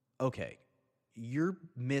 okay, you're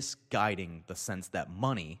misguiding the sense that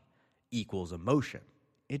money equals emotion.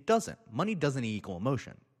 It doesn't. Money doesn't equal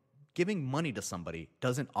emotion. Giving money to somebody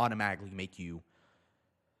doesn't automatically make you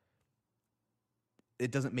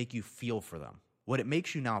feel for them. What it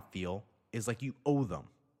makes you now feel is like you owe them.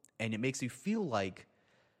 And it makes you feel like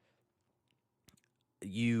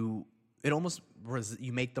you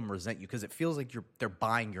make them resent you because it feels like they're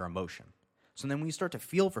buying your emotion. So then when you start to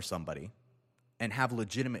feel for somebody and have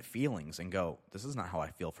legitimate feelings and go, this is not how I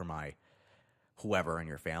feel for my whoever in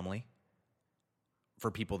your family, for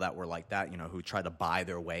people that were like that, who try to buy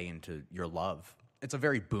their way into your love. It's a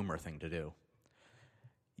very boomer thing to do.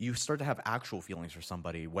 You start to have actual feelings for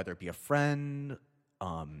somebody, whether it be a friend,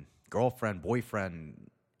 girlfriend, boyfriend,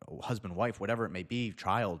 husband, wife, whatever it may be,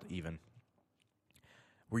 child even,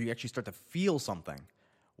 where you actually start to feel something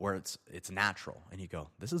where it's natural. And you go,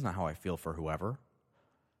 this is not how I feel for whoever.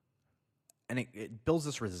 And it builds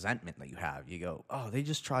this resentment that you have. You go, oh, they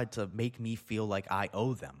just tried to make me feel like I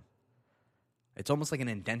owe them. It's almost like an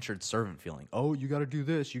indentured servant feeling. Oh, you got to do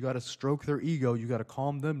this. You got to stroke their ego. You got to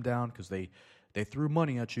calm them down because they threw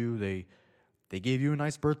money at you. They gave you a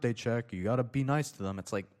nice birthday check. You got to be nice to them.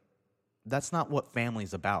 It's like, that's not what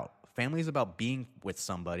family's about. Family's about being with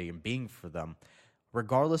somebody and being for them,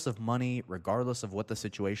 regardless of money, regardless of what the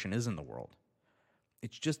situation is in the world.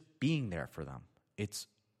 It's just being there for them. It's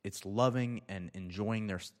loving and enjoying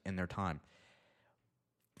their time.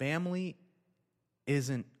 Family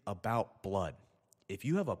isn't about blood. If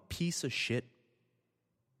you have a piece of shit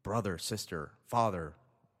brother, sister, father,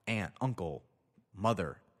 aunt, uncle,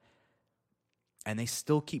 mother, and they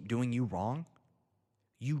still keep doing you wrong,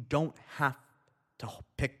 you don't have to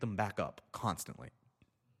pick them back up constantly.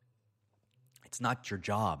 It's not your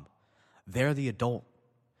job. They're the adult,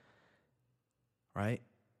 right?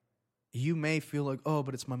 You may feel like, oh,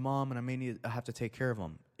 but it's my mom, and I have to take care of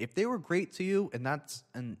them. If they were great to you,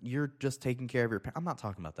 and you're just taking care of your parents, I'm not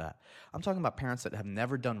talking about that. I'm talking about parents that have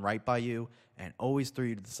never done right by you and always threw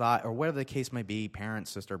you to the side, or whatever the case may be, parent,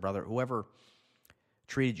 sister, brother, whoever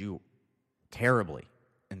treated you terribly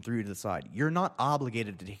and threw you to the side. You're not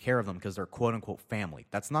obligated to take care of them because they're quote-unquote family.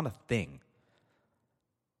 That's not a thing.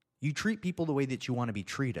 You treat people the way that you want to be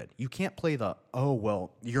treated. You can't play the, oh,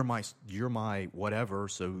 well, you're my whatever,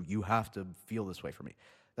 so you have to feel this way for me.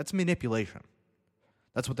 That's manipulation.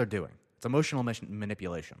 That's what they're doing. It's emotional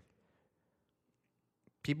manipulation.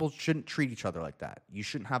 People shouldn't treat each other like that. You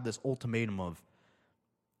shouldn't have this ultimatum of,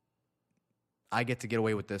 I get to get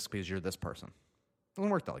away with this because you're this person. It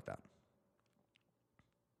doesn't work like that.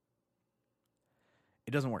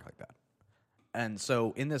 It doesn't work like that. And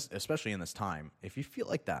so especially in this time, if you feel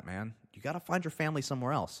like that, man, you got to find your family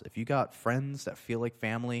somewhere else. If you got friends that feel like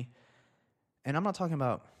family, and I'm not talking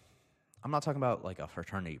about like a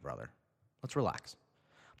fraternity brother. Let's relax.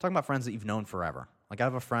 I'm talking about friends that you've known forever. Like I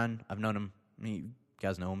have a friend, I've known him, you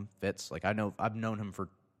guys know him, Fitz. Like I've known him for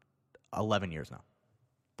 11 years now.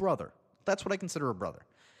 Brother. That's what I consider a brother.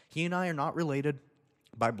 He and I are not related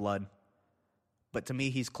by blood, but to me,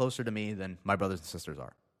 he's closer to me than my brothers and sisters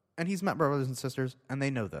are. And he's met my brothers and sisters, and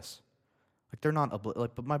they know this. Like, they're not,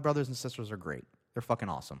 but my brothers and sisters are great. They're fucking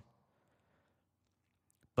awesome.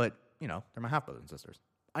 But, they're my half-brothers and sisters.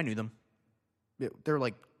 I knew them. They're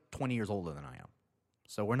like 20 years older than I am.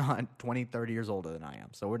 So we're not 20, 30 years older than I am.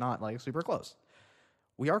 So we're not, like, super close.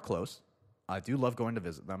 We are close. I do love going to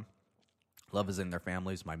visit them. Love visiting their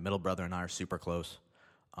families. My middle brother and I are super close.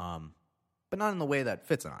 But not in the way that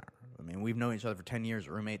Fitz and I are. I mean, we've known each other for 10 years,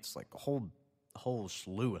 roommates, like a whole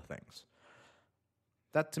slew of things.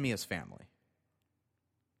 That to me is family.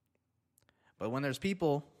 But when there's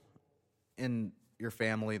people in your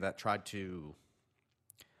family that try to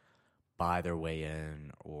buy their way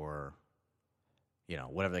in, or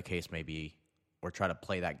whatever the case may be, or try to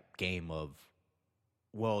play that game of,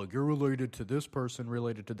 well, you're related to this person,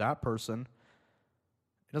 related to that person,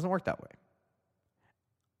 it doesn't work that way.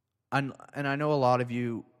 And I know a lot of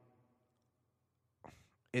you,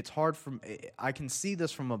 it's hard I can see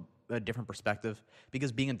this from a different perspective,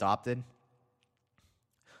 because being adopted,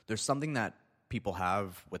 there's something that people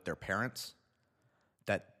have with their parents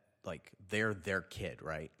that, like, they're their kid,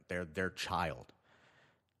 right? They're their child.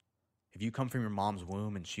 If you come from your mom's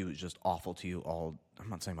womb and she was just awful to you I'm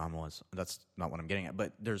not saying mom was, that's not what I'm getting at,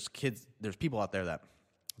 but there's people out there that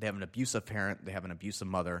they have an abusive parent, they have an abusive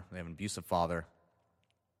mother, they have an abusive father,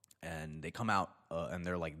 and they come out and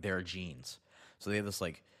they're like their genes. So they have this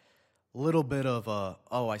like little bit of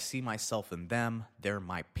I see myself in them. They're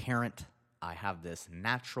my parent. I have this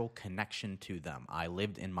natural connection to them. I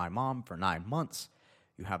lived in my mom for 9 months.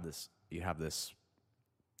 You have this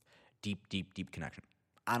deep, deep, deep connection.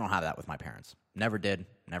 I don't have that with my parents. Never did,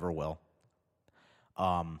 never will.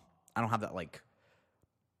 I don't have that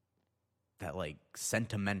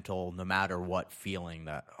sentimental, no matter what feeling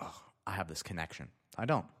that I have this connection. I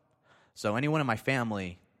don't. So anyone in my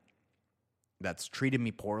family that's treated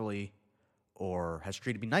me poorly or has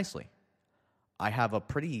treated me nicely, I have a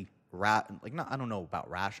pretty I don't know about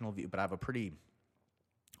rational view, but I have a pretty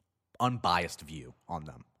unbiased view on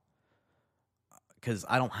them, because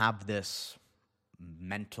I don't have this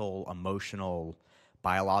mental, emotional,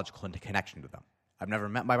 biological connection to them. I've never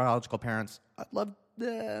met my biological parents. I'd love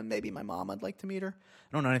maybe my mom. I'd like to meet her.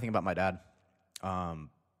 I don't know anything about my dad,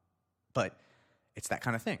 but it's that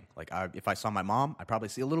kind of thing. Like, if I saw my mom, I'd probably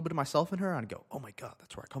see a little bit of myself in her, and I'd go, oh my God,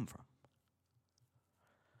 that's where I come from.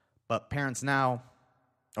 But parents now,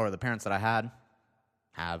 or the parents that I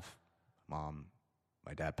have, mom,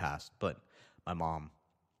 my dad passed, but my mom,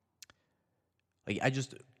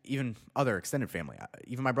 even other extended family,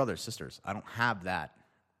 even my brothers, sisters, I don't have that,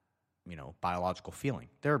 biological feeling.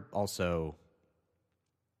 They're also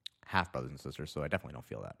half brothers and sisters, so I definitely don't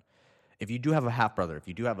feel that. If you do have a half brother, if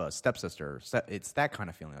you do have a stepsister, it's that kind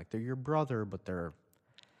of feeling. Like, they're your brother, but they're,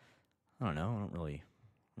 I don't know, I don't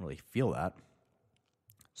really feel that.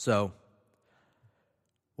 So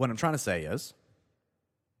what I'm trying to say is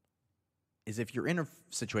if you're in a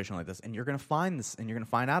situation like this and you're going to find this and you're going to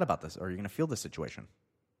find out about this, or you're going to feel this situation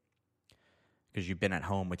because you've been at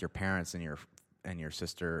home with your parents and your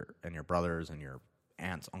sister and your brothers and your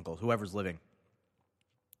aunts, uncles, whoever's living,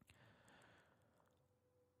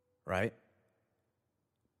 right?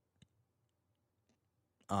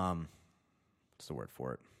 what's the word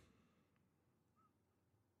for it?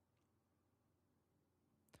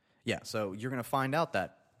 Yeah, so you're going to find out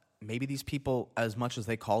that maybe these people, as much as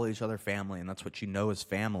they call each other family, and that's what you know as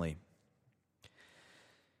family,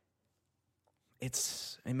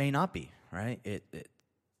 it may not be, right?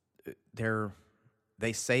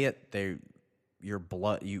 They say it, your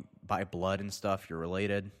blood, you by blood and stuff, you're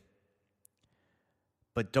related.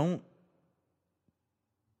 But don't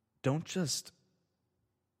just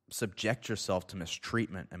subject yourself to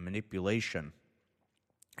mistreatment and manipulation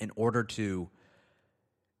in order to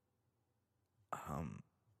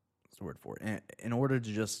what's the word for it? In order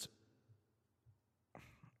to just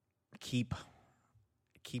keep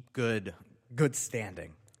good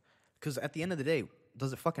standing. Because at the end of the day,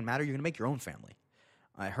 does it fucking matter? You're gonna make your own family.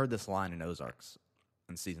 I heard this line in Ozarks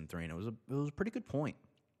in season 3, and it was a pretty good point.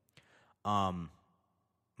 I'm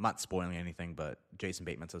not spoiling anything, but Jason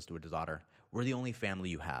Bateman says to his daughter, "We're the only family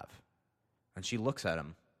you have." And she looks at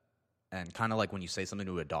him, and kind of like when you say something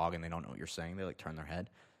to a dog and they don't know what you're saying, they like turn their head.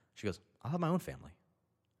 She goes, "I'll have my own family."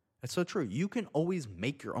 It's so true. You can always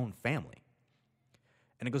make your own family.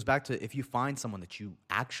 And it goes back to, if you find someone that you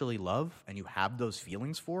actually love and you have those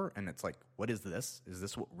feelings for, and it's like, what is this? Is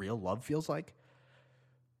this what real love feels like?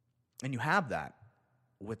 And you have that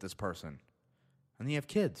with this person. And then you have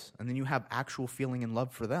kids. And then you have actual feeling and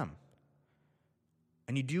love for them.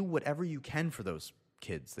 And you do whatever you can for those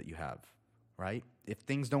kids that you have, right? If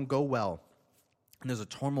things don't go well, and there's a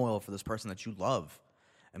turmoil for this person that you love,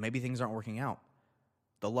 and maybe things aren't working out,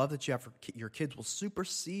 the love that you have for your kids will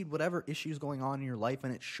supersede whatever issues going on in your life,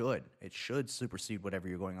 and it should. It should supersede whatever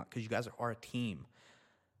you're going on, because you guys are a team.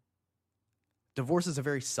 Divorce is a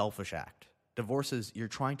very selfish act. Divorce is, you're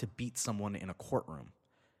trying to beat someone in a courtroom.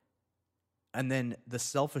 And then the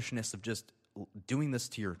selfishness of just doing this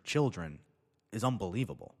to your children is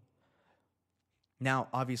unbelievable. Now,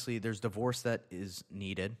 obviously, there's divorce that is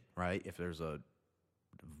needed, right? If there's a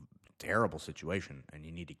terrible situation and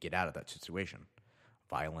you need to get out of that situation.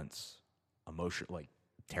 Violence, emotion, like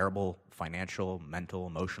terrible financial, mental,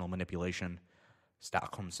 emotional manipulation,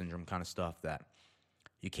 Stockholm syndrome kind of stuff that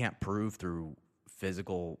you can't prove through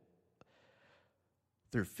physical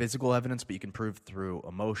evidence, but you can prove through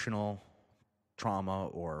emotional trauma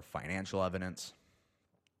or financial evidence,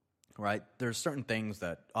 right? There's certain things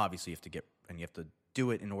that obviously you have to get, and you have to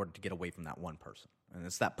do it in order to get away from that one person. And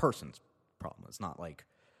it's that person's problem. It's not like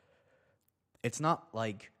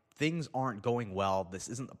things aren't going well. This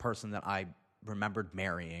isn't the person that I remembered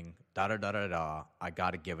marrying. Da-da-da-da-da. I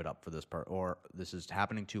got to give it up for this person. Or this is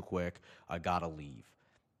happening too quick. I got to leave.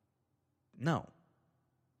 No.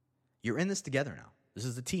 You're in this together now. This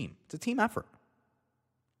is a team. It's a team effort.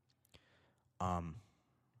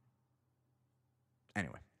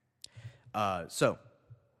 Anyway. So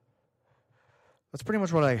that's pretty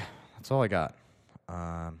much that's all I got.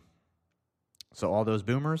 So all those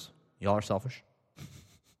boomers, y'all are selfish.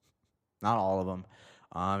 Not all of them.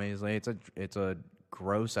 Obviously, it's a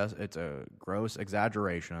gross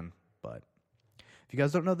exaggeration. But if you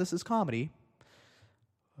guys don't know this is comedy,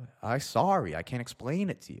 I can't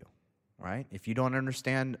explain it to you, right? If you don't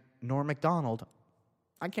understand Norm Macdonald,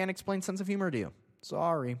 I can't explain sense of humor to you.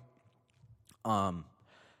 Sorry. Other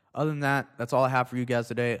than that, that's all I have for you guys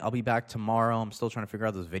today. I'll be back tomorrow. I'm still trying to figure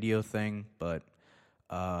out this video thing, but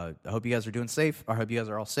I hope you guys are doing safe. I hope you guys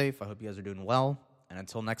are all safe. I hope you guys are doing well. And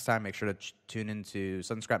until next time, make sure to tune into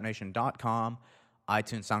SouthernScrapNation.com,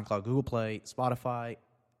 iTunes, SoundCloud, Google Play, Spotify,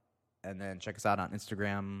 and then check us out on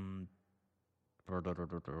Instagram,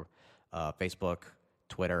 Facebook,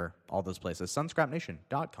 Twitter, all those places.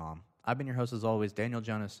 SouthernScrapNation.com. I've been your host, as always, Daniel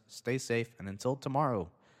Jonas. Stay safe, and until tomorrow,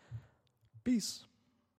 peace.